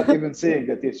 They're not Yeah. even seeing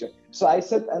the teacher. So I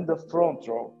sit in the front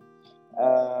row.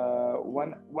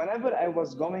 Whenever I was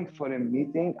going for a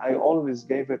meeting, I always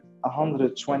gave it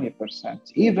 120%,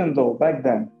 even though back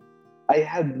then I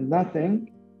had nothing.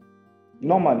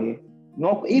 no money,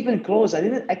 no even clothes.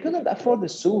 I couldn't afford a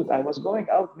suit. I was going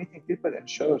out meeting people in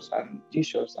shirts and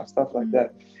t-shirts and stuff like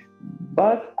that.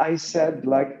 But I said,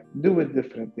 like, do it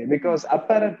differently because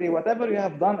apparently whatever you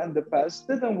have done in the past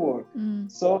didn't work.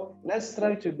 So let's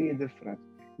try to be different.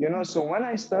 So when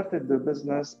I started the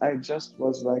business, I just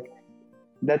was like,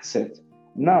 that's it.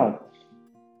 Now,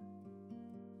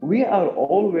 we are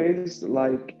always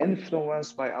like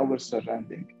influenced by our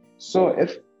surrounding. So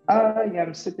if I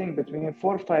am sitting between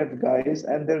 4 or 5 guys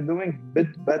and they're doing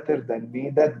bit better than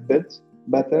me, that bit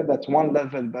better, that's one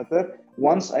level better.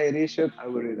 Once I reach it, I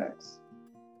will relax.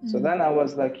 So then I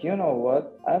was like, you know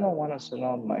what? I don't want to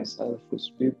surround myself with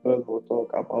people who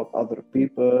talk about other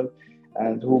people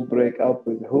and who break up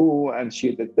with who, and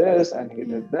she did this and he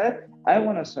did that. I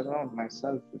want to surround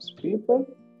myself with people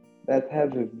that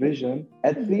have a vision,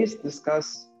 at least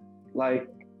discuss like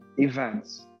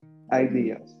events,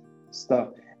 ideas, stuff.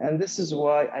 And this is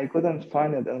why I couldn't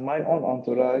find it in my own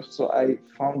entourage. So I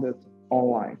found it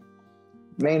online,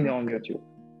 mainly on YouTube.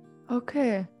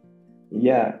 Okay.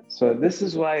 Yeah, so this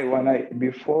is why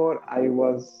before I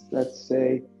was, let's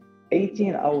say,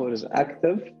 18 hours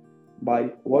active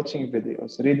by watching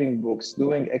videos, reading books,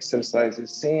 doing exercises,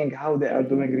 seeing how they are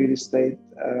doing real estate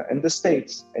in the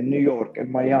States, in New York, in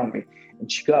Miami, in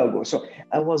Chicago. So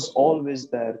I was always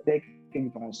there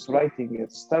taking notes, writing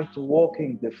it, start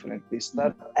walking differently,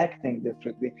 start acting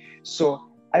differently. So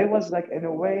I was like, in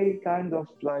a way, kind of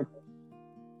like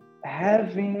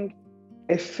having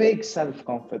a fake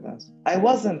self-confidence. I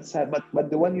wasn't sad,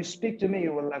 but when you speak to me,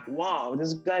 you were like, wow,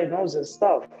 this guy knows his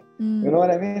stuff. You know what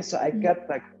I mean? So I kept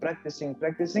like practicing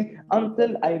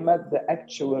until I met the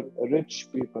actual rich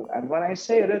people. And when I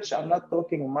say rich, I'm not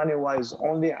talking money-wise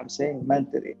only, I'm saying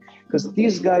mentally. Because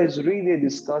these guys really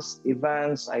discuss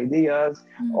events, ideas,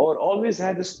 or always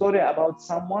had a story about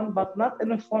someone, but not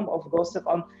in a form of gossip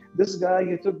on this guy,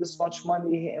 he took this much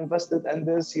money, he invested in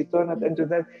this, he turned it into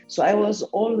that. So I was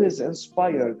always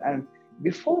inspired. And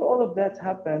before all of that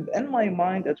happened, in my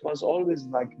mind, it was always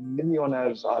like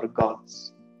millionaires are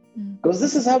gods. Because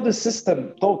this is how the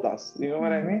system taught us, you know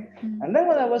what I mean? And then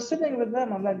when I was sitting with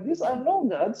them, I'm like, these are no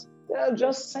gods. They are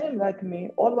just same like me.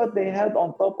 All what they had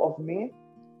on top of me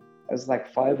is like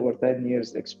 5 or 10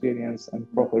 years experience in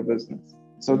proper business.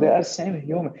 So they are same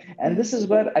human. And this is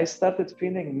where I started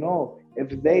feeling, no,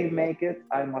 if they make it,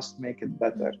 I must make it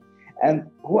better. And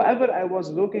whoever I was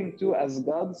looking to as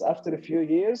gods after a few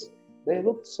years, they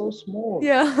looked so small.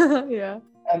 Yeah. Yeah.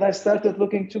 And I started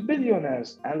looking to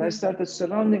billionaires and I started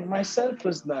surrounding myself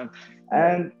with them.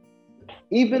 And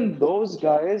even those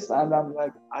guys, and I'm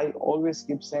like, I always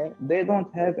keep saying, they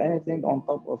don't have anything on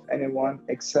top of anyone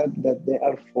except that they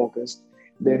are focused.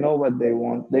 They know what they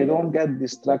want. They don't get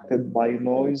distracted by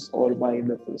noise or by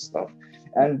little stuff.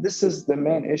 And this is the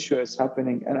main issue that's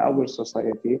happening in our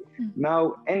society.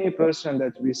 Now, any person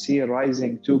that we see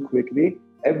rising too quickly,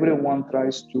 everyone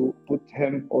tries to put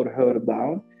him or her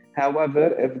down.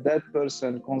 However, if that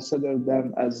person considers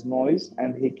them as noise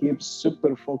and he keeps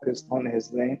super focused on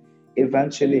his lane,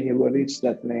 eventually he will reach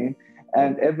that lane.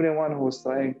 And everyone who's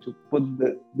trying to put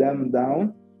them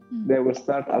down, they will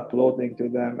start applauding to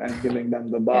them and giving them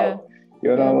the bow.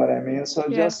 You know what I mean? So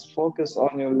just focus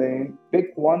on your lane.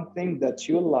 Pick one thing that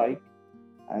you like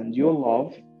and you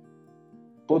love.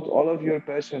 Put all of your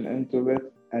passion into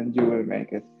it and you will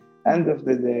make it. End of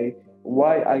the day,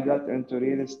 why I got into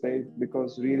real estate?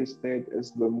 Because real estate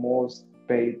is the most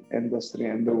paid industry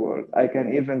in the world. I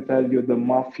can even tell you the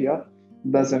mafia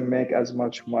doesn't make as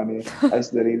much money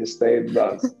as the real estate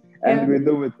does. And we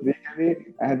do it legally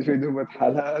and we do it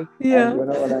halal. And you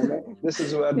know what I mean? This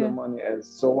is where the money is.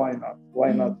 So why not?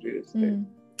 Why not real estate?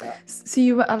 Yeah. So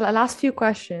you last few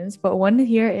questions, but one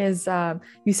here is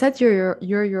you said you're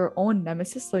your own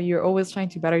nemesis, so you're always trying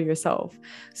to better yourself.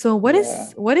 So what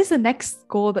is the next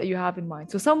goal that you have in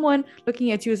mind? So someone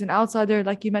looking at you as an outsider,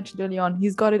 like you mentioned early on,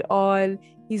 he's got it all,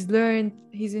 he's learned,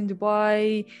 he's in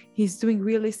Dubai, he's doing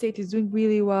real estate, he's doing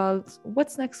really well.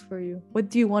 What's next for you? What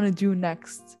do you want to do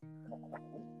next?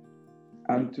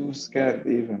 I'm too scared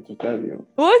even to tell you.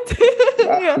 What?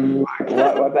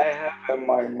 what I have in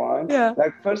my mind.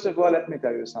 Like, first of all, let me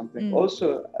tell you something.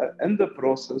 Also, in the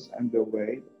process and the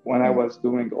way, when I was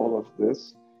doing all of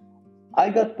this, I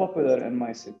got popular in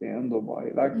my city, in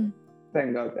Dubai. Like,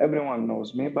 thank God, everyone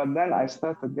knows me. But then I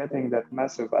started getting that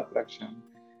massive attraction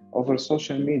over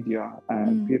social media.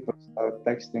 And people start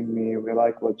texting me, we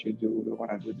like what you do, we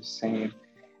want to do the same.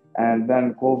 And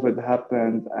then COVID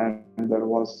happened, and there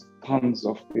was tons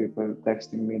of people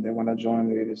texting me they want to join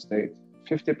real estate.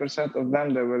 50% of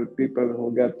them, they were people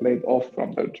who got laid off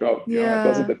from their job. It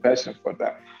wasn't Yeah. a passion for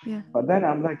them. Yeah. But then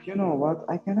I'm like, you know what?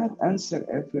 I cannot answer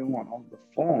everyone on the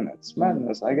phone. It's Mm.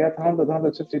 madness. I get 100,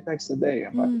 150 texts a day.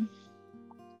 I'm like, Mm.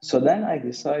 so then I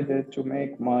decided to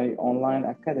make my online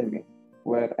academy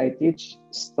where I teach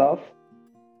stuff.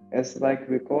 It's like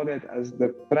we call it as the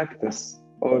practice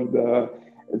or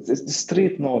it's the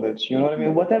street knowledge. You know what I Mm.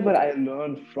 mean? Whatever I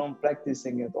learned from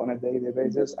practicing it on a daily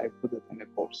basis, I put it in a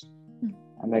course Mm.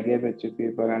 and I gave it to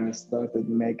people and it started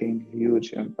making huge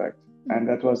impact. Mm. And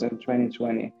that was in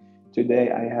 2020. Today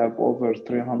I have over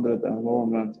 300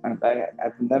 enrollments and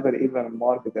I've never even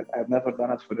marketed. I've never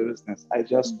done it for the business. I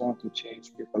just Mm. want to change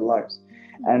people's lives.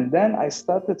 And then I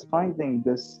started finding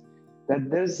this that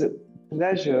there's a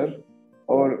pleasure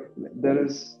or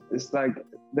it's like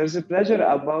there's a pleasure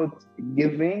about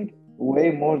giving way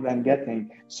more than getting.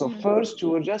 So Yeah. first you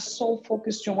were just so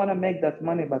focused you want to make that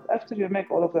money, but after you make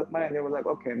all of that money, they were like,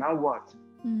 okay, now what?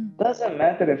 Mm. Doesn't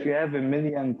matter if you have a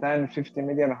million, 10, 50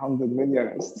 million, 100 million,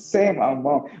 it's the same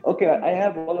amount. Okay, I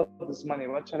have all of this money.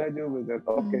 What shall I do with it?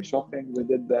 Okay, Mm. shopping, we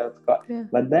did that. Yeah.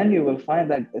 But then you will find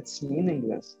that it's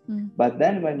meaningless. Mm. But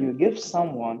then when you give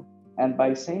someone, and by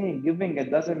saying giving, it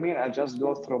doesn't mean I just go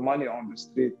throw money on the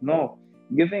street. No,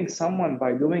 giving someone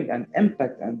by doing an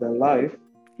impact in their life,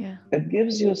 Yeah. it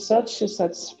gives you such a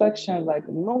satisfaction like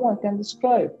no one can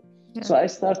describe. Yeah. So I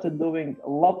started doing a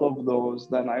lot of those.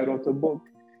 Then I wrote a book.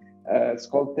 It's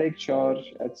called Take Charge.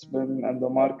 It's been in the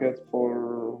market for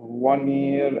 1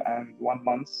 year and 1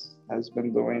 month. Has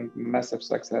been doing massive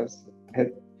success.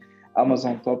 Hit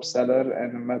Amazon top seller in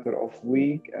a matter of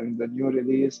week, and the new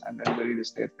release and in the real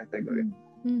estate category. Mm.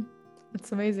 Mm.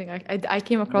 It's amazing. I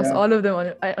came across Yeah, all of them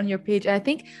on your page. And I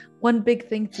think one big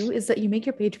thing too is that you make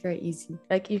your page very easy.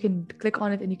 Like you can click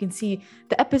on it and you can see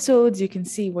the episodes, you can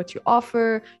see what you offer,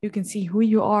 you can see who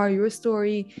you are, your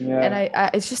story. And yeah,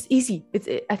 it's just easy.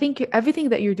 I think everything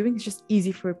that you're doing is just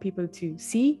easy for people to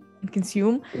see and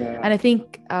consume. yeah. And I think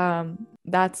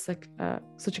that's like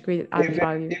such a great added Even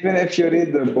value. even if you read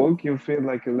the book, you feel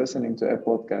like you're listening to a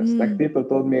podcast. Like Mm. people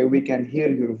told me, we can hear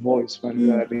your voice when we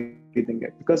Mm. are reading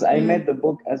it because I made the Yeah.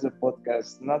 book as a podcast.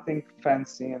 Nothing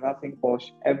fancy, nothing posh.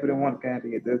 Everyone can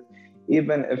read it,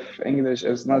 even if English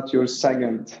is not your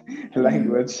second Mm.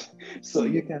 language, so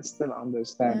Mm. you can still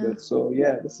understand Yeah. it. So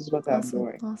yeah, this is what I'm Awesome.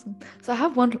 doing. Awesome. So I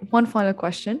have one final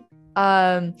question.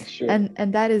 Sure. And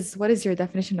that is, what is your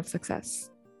definition of success?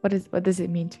 What does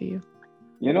it mean to you?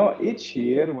 Each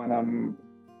year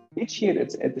each year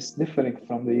it's different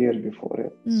from the year before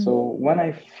it. So Mm. when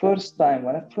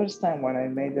I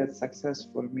made it, success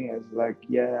for me is like,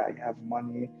 yeah, I have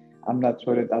money, I'm not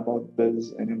worried about bills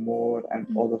anymore and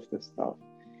Mm. all of this stuff.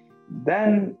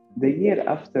 Then the year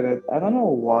after it, I don't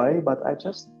know why, but I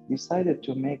just decided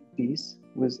to make peace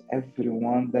with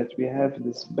everyone that we have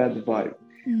this bad vibe,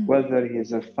 Mm. whether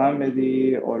he's a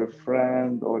family or a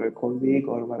friend or a colleague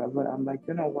or whatever. I'm like,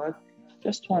 you know what?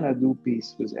 Just want to do peace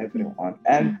with Mm. everyone.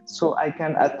 And Mm. so I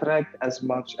can attract as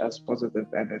much as positive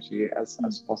energy Mm.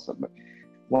 as possible.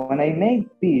 When I made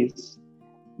peace,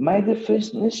 my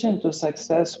definition to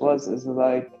success is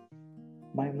like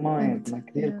my mind, Perfect. my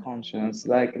clear Yeah. conscience.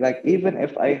 Like even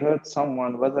if I hurt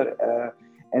someone, whether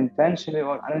intentionally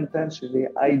or unintentionally,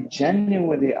 I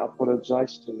genuinely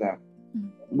apologize to them Mm.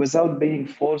 without being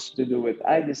forced to do it.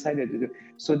 I decided to do.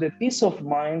 So the peace of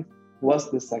mind was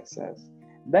the success.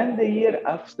 Then the year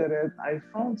after it, I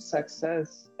found success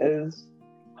is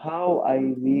how I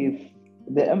live,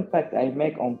 the impact I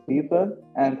make on people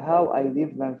and how I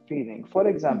leave them feeling. For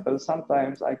Mm. example,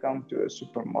 sometimes I come to a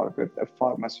supermarket, a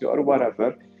pharmacy, or whatever,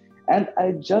 and I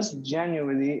just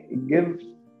genuinely give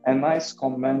a nice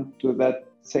comment to that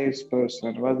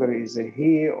salesperson, whether he's a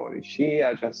he or a she.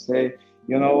 I just say,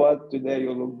 you know what, today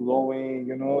you look glowing,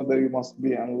 that you must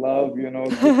be in love,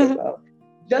 keep it up.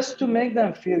 Just to make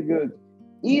them feel good.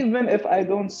 Even if I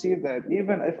don't see that,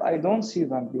 even if I don't see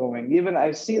them glowing, even I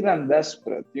see them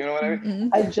desperate, you know what I mean? Mm.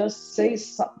 I just say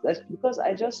something because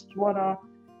I just wanna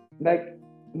like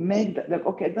make that like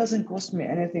okay, it doesn't cost me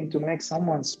anything to make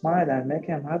someone smile and make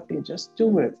him happy. Just do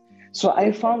Mm. it. So I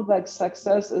found like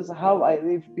success is how I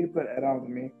leave people around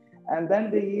me. And then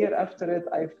the year after it,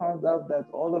 I found out that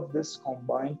all of this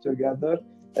combined together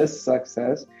is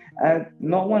success. And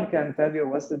no one can tell you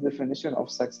what's the definition of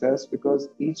success because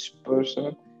each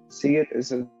person see it as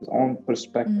his own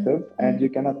perspective, Mm. and you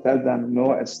Mm. cannot tell them no,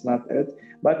 it's not it.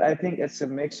 But I think it's a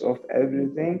mix of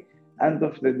everything. End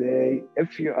of the day,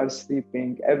 if you are sleeping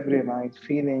every night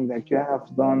feeling that you have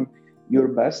done your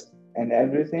best, and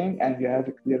everything, and you have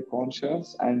a clear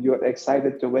conscience, and you're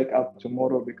excited to wake up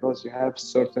tomorrow because you have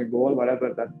certain goal,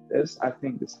 whatever that is, I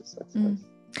think this is Mm. success.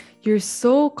 You're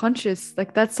so conscious.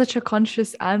 Like that's such a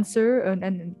conscious answer.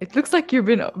 And it looks like you've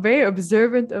been very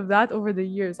observant of that over the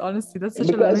years. Honestly, that's such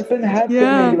an Because it's amazing. been happening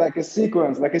Yeah. like a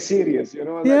sequence, like a series,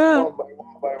 like Yeah. one by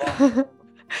one by one.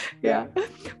 Yeah. Yeah.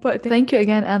 But thank you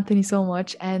again, Anthony, so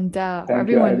much. And for Thank you,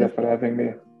 everyone, Aida, for having me.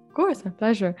 of course, my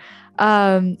pleasure.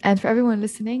 And for everyone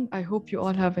listening, I hope you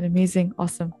all have an amazing,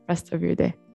 awesome rest of your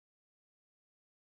day.